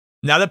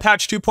Now that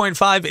patch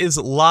 2.5 is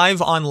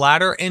live on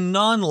ladder and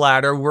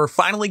non-ladder, we're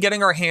finally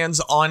getting our hands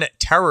on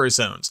terror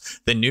zones,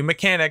 the new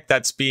mechanic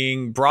that's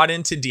being brought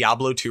into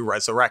Diablo 2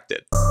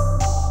 Resurrected.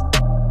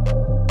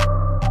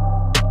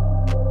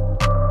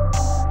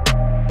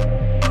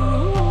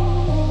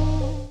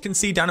 You can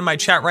see down in my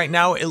chat right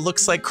now, it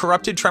looks like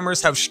corrupted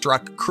tremors have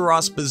struck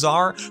Kuros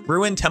Bazaar,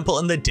 Ruined Temple,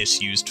 and the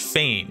disused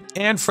Fane.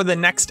 And for the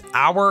next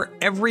hour,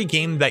 every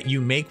game that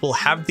you make will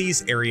have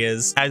these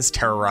areas as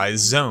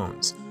terrorized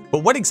zones.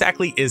 But what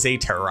exactly is a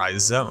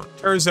terrorized zone?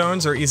 Terror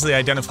zones are easily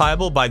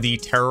identifiable by the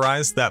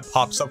terrorized that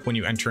pops up when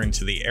you enter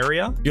into the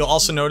area. You'll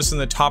also notice in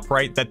the top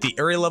right that the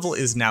area level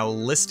is now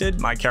listed.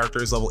 My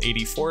character is level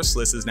 84, so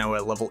this is now a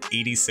level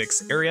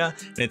 86 area,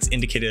 and it's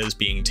indicated as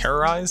being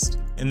terrorized.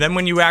 And then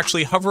when you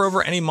actually hover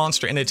over any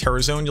monster in a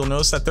terror zone, you'll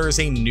notice that there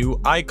is a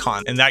new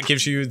icon, and that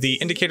gives you the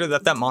indicator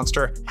that that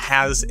monster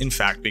has in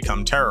fact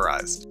become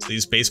terrorized. So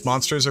these base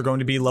monsters are going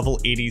to be level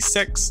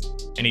 86.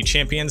 Any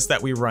champions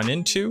that we run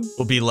into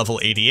will be level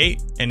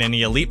 88, and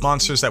any elite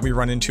monsters that we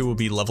run into will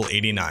be level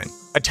 89.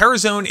 A terror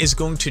zone is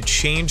going to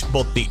change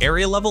both the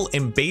area level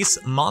and base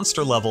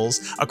monster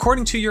levels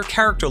according to your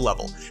character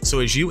level. So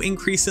as you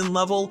increase in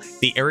level,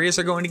 the areas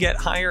are going to get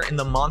higher and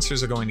the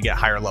monsters are going to get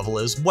higher level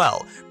as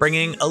well,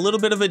 bringing a little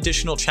bit of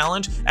additional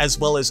challenge as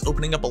well as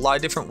opening up a lot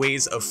of different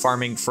ways of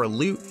farming for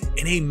loot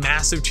and a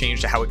massive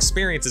change to how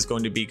experience is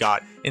going to be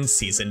got in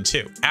Season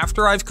 2.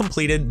 After I've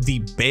completed the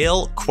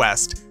Baal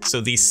quest, so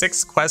the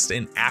 6th quest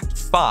in Act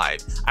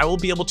 5, I will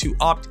be able to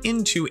opt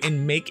into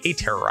and make a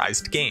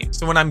terrorized game.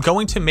 So when I'm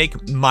going to make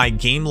my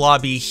game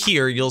lobby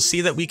here, you'll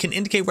see that we can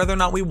indicate whether or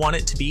not we want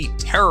it to be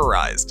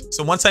terrorized.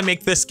 So once I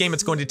make this game,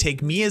 it's going to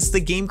take me as the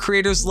game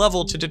creator's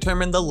level to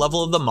determine the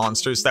level of the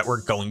monsters that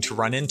we're going to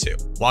run into.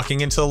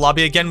 Walking into the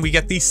lobby again, we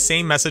get the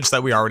same message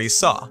that we already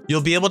saw. You'll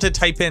be able to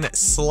type in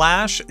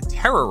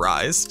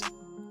 /terrorized.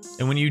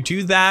 And when you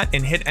do that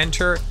and hit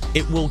enter,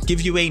 it will give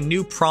you a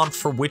new prompt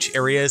for which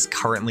area is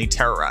currently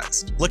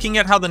terrorized. Looking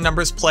at how the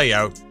numbers play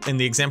out, in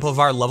the example of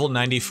our level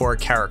 94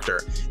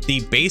 character, the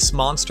base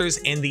monsters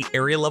and the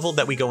area level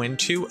that we go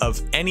into of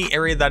any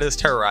area that is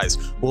terrorized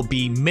will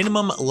be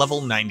minimum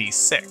level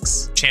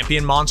 96.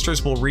 Champion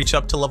monsters will reach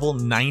up to level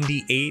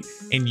 98,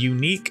 and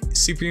unique,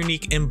 super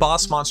unique, and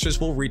boss monsters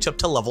will reach up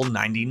to level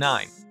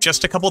 99.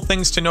 Just a couple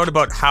things to note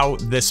about how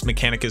this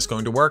mechanic is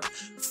going to work.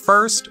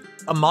 First,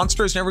 a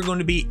monster is never going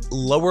to be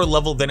lower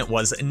level than it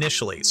was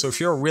initially. So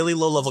if you're a really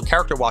low level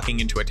character walking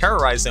into a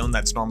terrorized zone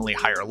that's normally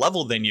higher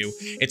level than you,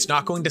 it's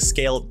not going to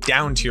scale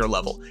down to your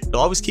level.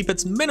 It'll always keep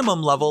its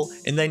minimum level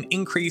and then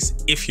increase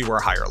if you are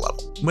higher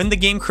level. When the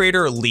game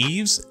creator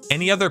leaves,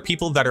 any other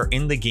people that are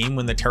in the game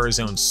when the terror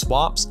zone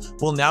swaps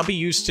will now be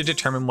used to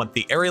determine what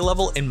the area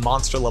level and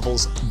monster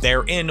levels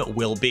therein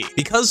will be.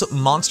 Because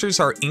monsters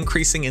are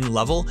increasing in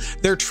level,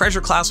 their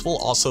treasure class will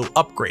also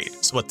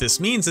upgrade. So what this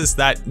means is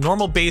that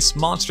normal base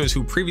monsters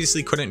who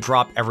previously couldn't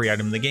drop every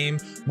item in the game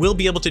will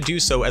be able to do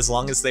so as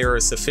long as they are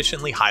a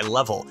sufficiently high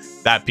level,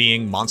 that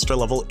being monster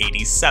level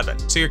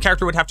 87. So your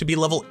character would have to be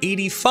level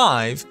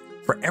 85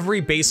 for every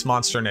base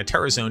monster in a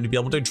terror zone to be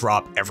able to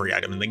drop every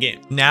item in the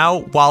game. Now,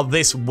 while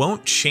this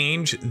won't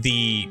change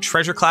the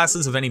treasure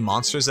classes of any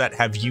monsters that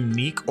have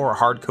unique or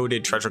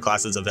hard-coded treasure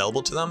classes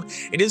available to them,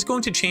 it is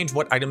going to change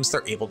what items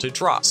they're able to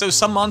drop. So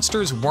some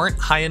monsters weren't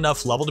high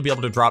enough level to be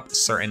able to drop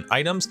certain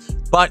items,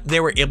 but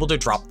they were able to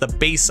drop the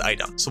base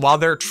item. So while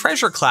their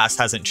treasure class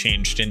hasn't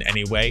changed in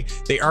any way,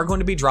 they are going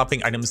to be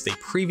dropping items they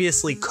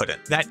previously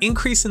couldn't. That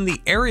increase in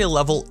the area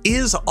level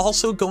is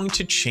also going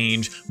to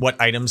change what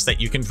items that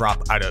you can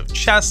drop out of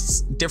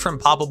chests,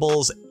 different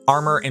poppables,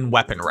 armor, and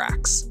weapon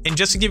racks. And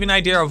just to give you an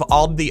idea of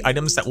all the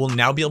items that will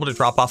now be able to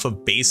drop off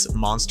of base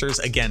monsters,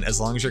 again, as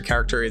long as your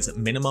character is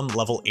minimum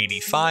level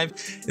 85,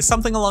 is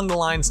something along the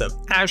lines of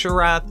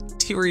Azurath,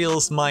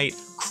 Tyrael's Might,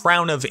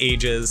 Crown of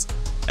Ages,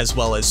 as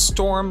well as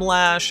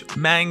Stormlash,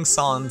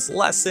 Mangson's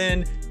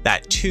Lesson,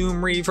 that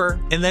Tomb Reaver,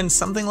 and then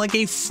something like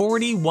a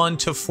 41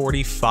 to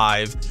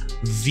 45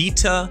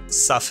 Vita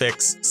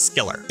suffix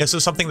skiller. This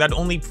was something that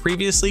only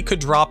previously could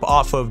drop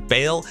off of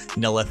Baal,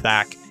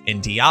 Nilithak,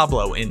 and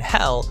Diablo in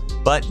Hell,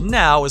 but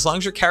now, as long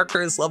as your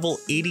character is level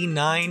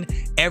 89,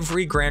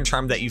 every Grand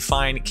Charm that you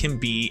find can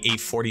be a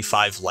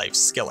 45 life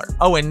skiller.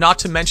 Oh, and not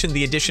to mention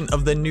the addition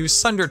of the new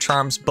Sunder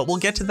Charms, but we'll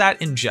get to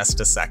that in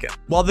just a second.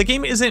 While the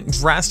game isn't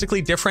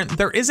drastically different,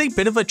 there is a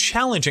bit of a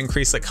challenge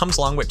increase that comes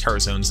along with terror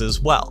zones as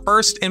well.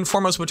 First and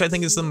foremost, which I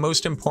think is the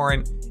most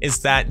important, is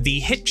that the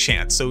hit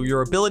chance, so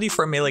your ability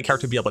for a melee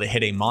character to be able to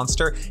hit a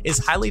monster, is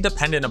highly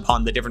dependent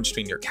upon the difference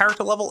between your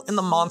character level and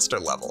the monster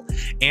level.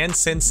 And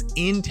since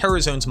in terror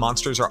zones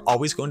monsters are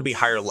always going to be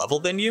higher level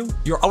than you,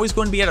 you're always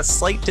going to be at a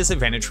slight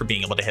disadvantage for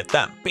being able to hit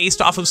them. Based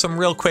off of some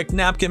real quick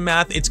napkin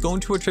math, it's going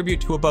to attribute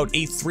to about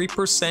a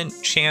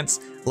 3% chance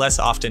less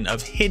often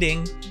of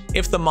hitting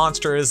if the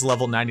monster is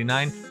level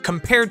 99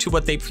 compared to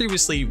what they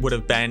previously would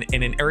have been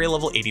in an area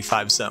level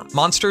 85 zone.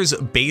 Monsters'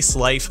 base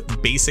life,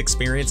 base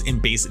experience,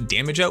 and base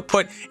damage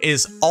output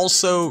is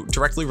also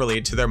directly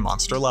related to their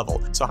monster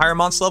level. So higher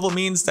monster level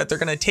means that they're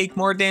going to take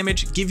more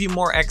damage, give you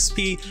more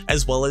XP,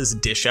 as well as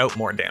dish out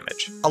more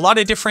damage. A lot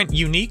of different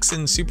uniques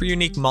and super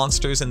unique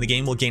monsters in the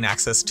game will gain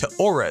access to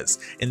auras,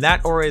 and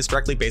that aura is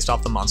directly based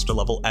off the monster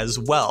level as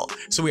well.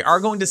 So we are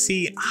going to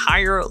see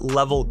higher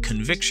level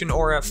conviction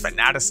aura,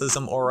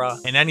 fanaticism aura,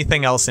 and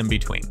anything else in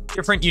between.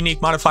 Different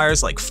unique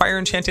modifiers like fire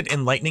enchanted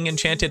and lightning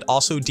enchanted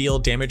also deal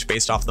damage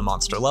based off the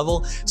monster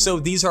level, so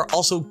these are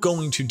also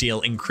going to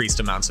deal increased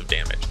amounts of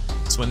damage.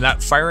 So when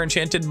that fire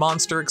enchanted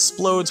monster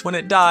explodes when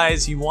it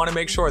dies, you want to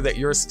make sure that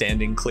you're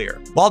standing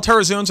clear. While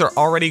terror zones are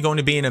already going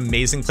to be an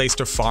amazing place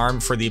to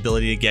farm for the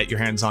ability to get your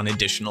hands on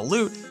additional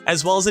loot,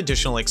 as well as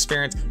additional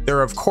experience, there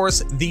are of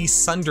course the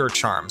Sunder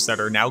Charms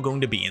that are now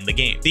going to be in the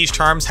game. These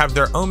charms have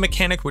their own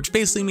mechanic, which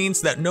basically means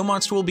that no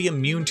monster will be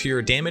immune to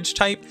your damage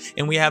type,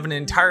 and we have an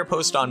entire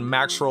post on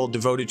Maxroll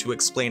devoted to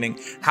explaining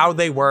how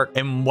they work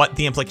and what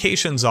the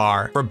implications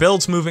are for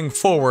builds moving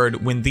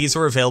forward when these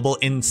are available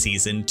in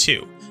Season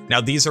 2. Now,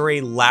 these are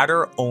a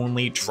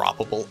ladder-only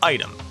droppable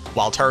item.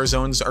 While terror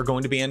zones are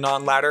going to be a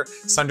non-ladder,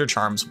 Sunder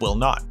Charms will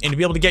not. And to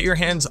be able to get your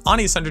hands on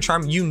a Sunder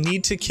Charm, you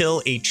need to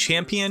kill a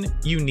champion,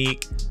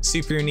 unique,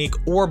 super unique,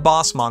 or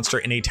boss monster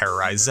in a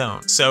terrorized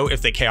zone. So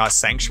if the Chaos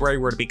Sanctuary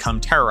were to become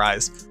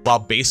terrorized, while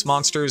base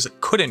monsters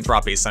couldn't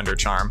drop a Sunder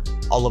Charm,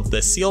 all of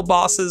the seal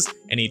bosses,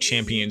 any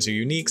champions or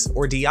uniques,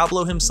 or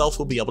Diablo himself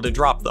will be able to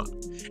drop them.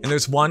 And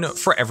there's one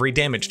for every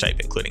damage type,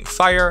 including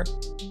fire,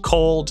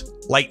 cold,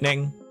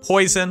 lightning,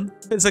 poison,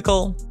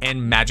 physical,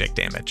 and magic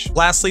damage.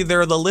 Lastly,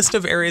 there are the list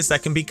of areas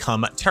that can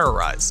become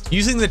terrorized.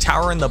 Using the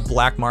tower in the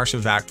Black Marsh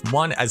of Act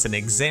 1 as an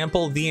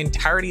example, the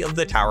entirety of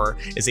the tower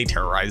is a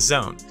terrorized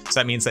zone. So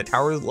that means that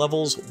tower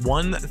levels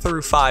 1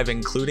 through 5,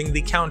 including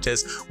the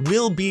Countess,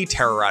 will be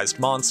terrorized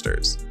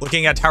monsters.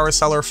 Looking at Tower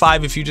Cellar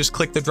 5, if you just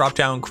click the drop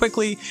down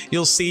quickly,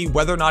 you'll see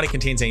whether or not it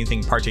contains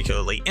anything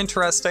particularly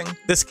interesting.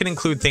 This can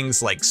include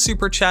things like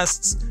super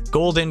chests,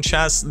 golden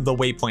chests, the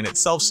waypoint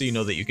itself so you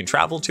know that you can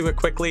travel to it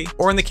quickly,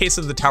 or in the case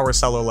of the Tower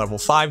Cellar level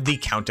 5, the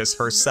Countess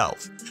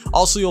herself.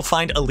 Also, you'll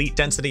find elite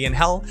density in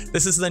Hell.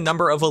 This is the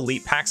number of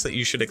elite packs that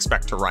you should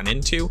expect to run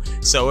into.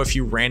 So if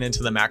you ran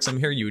into the maximum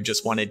here, you would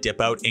just want to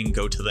dip out and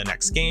go to the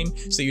next game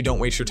so you don't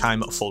waste your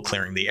time full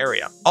clearing the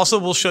area. Also,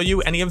 we'll show you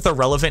any of the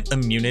relevant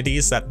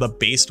immunities that the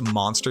based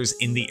monsters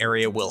in the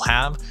area will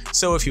have.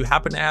 So if you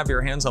happen to have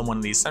your hands on one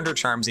of these Sunder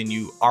Charms and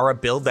you are a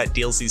build that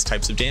deals these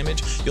types of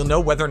damage, you'll know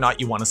whether or not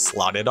you want to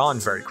slot it on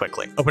very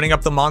quickly. Opening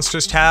up the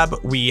monsters tab,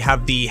 we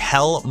have the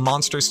Hell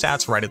monster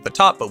stats right at the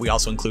top, but we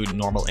also include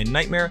normal and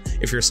nightmare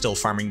if you're still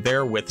farming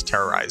there with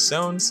terrorized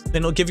zones.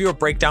 Then it'll give you a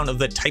breakdown of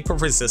the type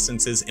of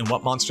resistances and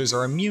what monsters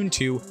are immune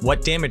to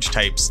what damage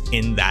types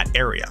in that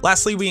area.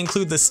 Lastly, we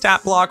include the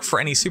stat block for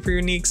any super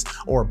uniques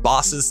or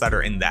bosses that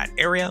are in that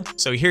area.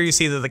 So here you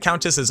see that the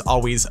Countess is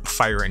always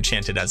fire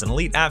enchanted as an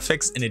elite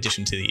affix in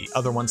addition to the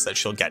other ones that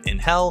she'll get in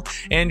Hell,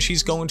 and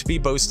she's going to be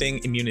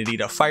boasting immunity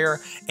to fire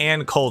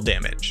and cold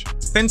damage.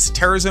 Since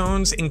terror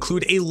zones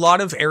include a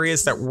lot of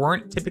areas that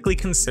weren't typically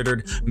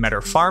considered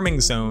meta farming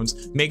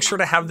zones, make sure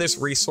to have this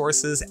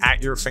resources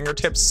at your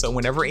fingertips so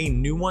whenever a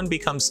new one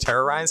becomes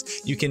terrorized,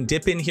 you can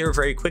dip in here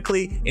very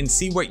quickly and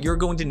see what you're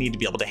going to need to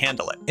be able to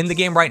handle it. In the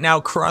game right now,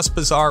 Cross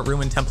Bazaar,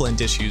 Ruined Temple, and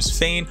Disused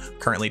Fane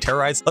currently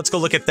terrorized. Let's go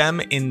look at them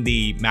in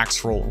the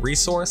Maxroll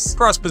resource.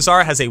 Cross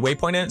Bazaar has a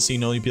waypoint in it, so you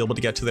know you'll be able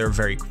to get to there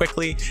very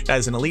quickly. It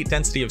has an elite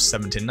density of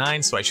 7 to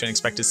 9, so I shouldn't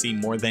expect to see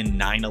more than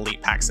 9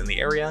 elite packs in the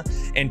area,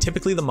 and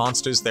typically the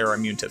monsters there are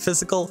immune to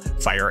physical,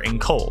 fire, and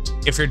cold.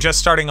 If you're just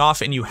starting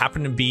off and you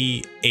happen to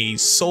be a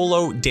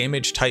solo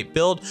damage type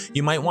build,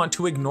 you might want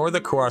to ignore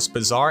the Cross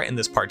Bazaar in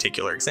this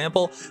particular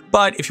example,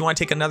 but if you want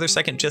to take another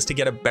second just to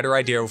get a better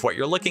idea of what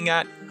you're looking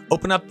at,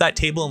 open up that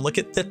table and look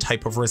at the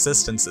type of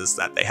resistances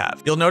that they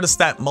have. You'll notice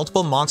that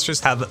multiple monsters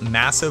have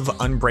massive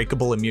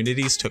unbreakable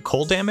immunities to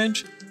cold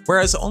damage,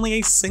 whereas only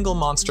a single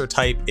monster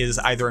type is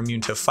either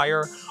immune to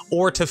fire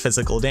or to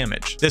physical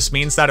damage. This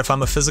means that if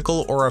I'm a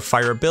physical or a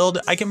fire build,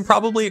 I can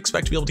probably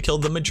expect to be able to kill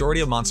the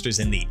majority of monsters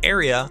in the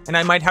area, and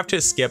I might have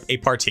to skip a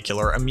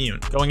particular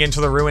immune. Going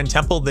into the Ruined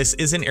Temple, this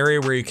is an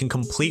area where you can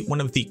complete one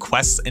of the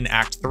quests in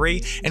Act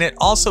 3, and it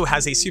also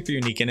has a super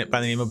unique in it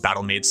by the name of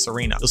Battle Maid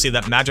Serena. You'll see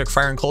that magic,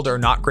 fire, and cold are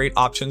not great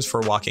options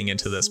for walking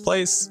into this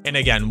place. And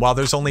again, while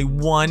there's only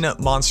one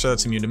monster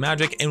that's immune to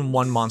magic and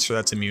one monster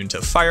that's immune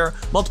to fire,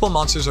 multiple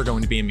monsters are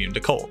going to be immune to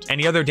cold.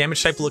 Any other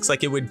damage type looks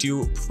like it would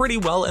do pretty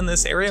well in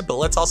this area, variant, but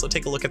let's also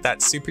take a look at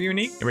that super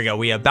unique. Here we go.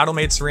 We have Battle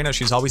Maid Serena.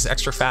 She's always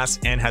extra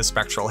fast and has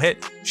spectral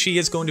hit. She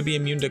is going to be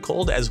immune to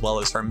cold as well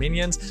as her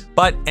minions,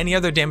 but any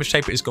other damage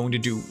type is going to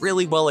do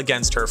really well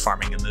against her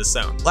farming in this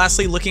zone.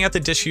 Lastly, looking at the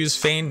disused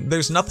Fane,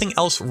 there's nothing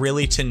else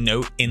really to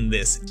note in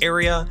this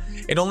area.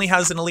 It only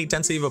has an elite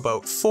density of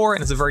about 4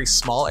 and it's a very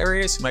small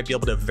area, so you might be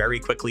able to very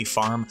quickly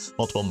farm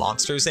multiple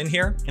monsters in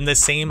here, and the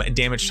same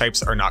damage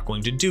types are not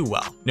going to do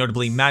well,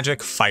 notably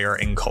magic, fire,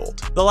 and cold.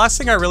 The last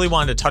thing I really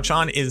wanted to touch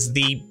on is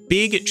the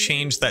big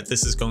change that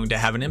this is going to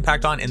have an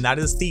impact on, and that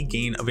is the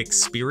gain of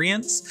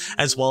experience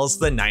as well as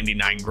the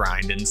 99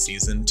 grind in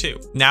season 2.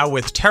 Now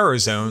with terror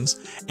zones,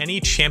 any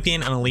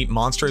champion and elite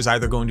monster is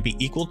either going to be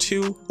equal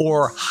to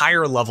or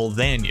higher level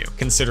than you,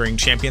 considering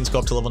champions go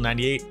up to level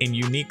 98 and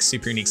uniques,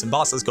 super uniques, and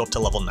bosses go up to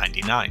level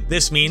 99.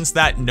 This means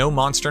that no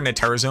monster in a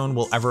terror zone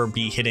will ever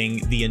be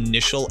hitting the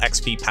initial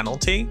XP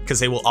penalty because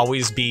they will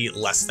always be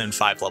less than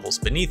 5 levels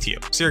beneath you.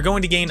 So you're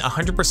going to gain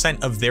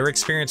 100% of their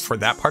experience for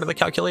that part of the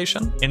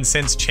calculation. And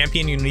since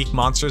champion unique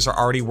monsters are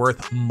already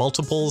worth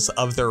multiples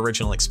of their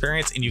original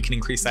experience, and you can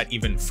increase that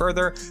even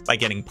further by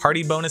getting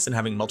party bonus and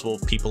having multiple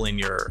people in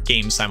your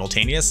game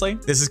simultaneously,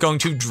 this is going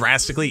to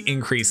drastically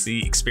increase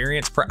the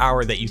experience per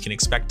hour that you can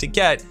expect to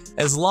get,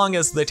 as long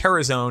as the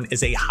terror zone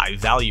is a high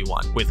value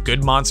one with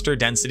good monster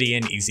density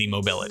and easy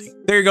mobility.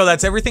 There you go.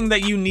 That's everything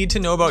that you need to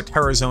know about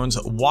terror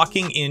zones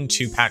walking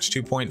into patch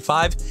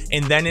 2.5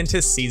 and then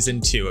into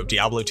season 2 of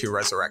Diablo 2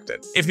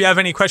 Resurrected. If you have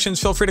any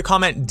questions, feel free to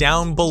comment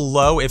down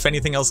below if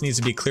anything else needs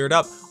to be cleared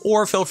up,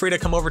 or feel free to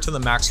come over to the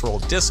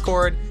Maxroll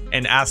Discord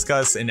and ask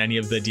us in any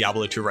of the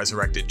Diablo 2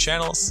 Resurrected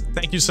channels.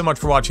 Thank you so much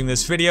for watching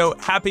this video.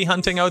 Happy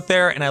hunting out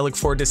there, and I look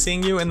forward to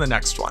seeing you in the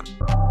next one.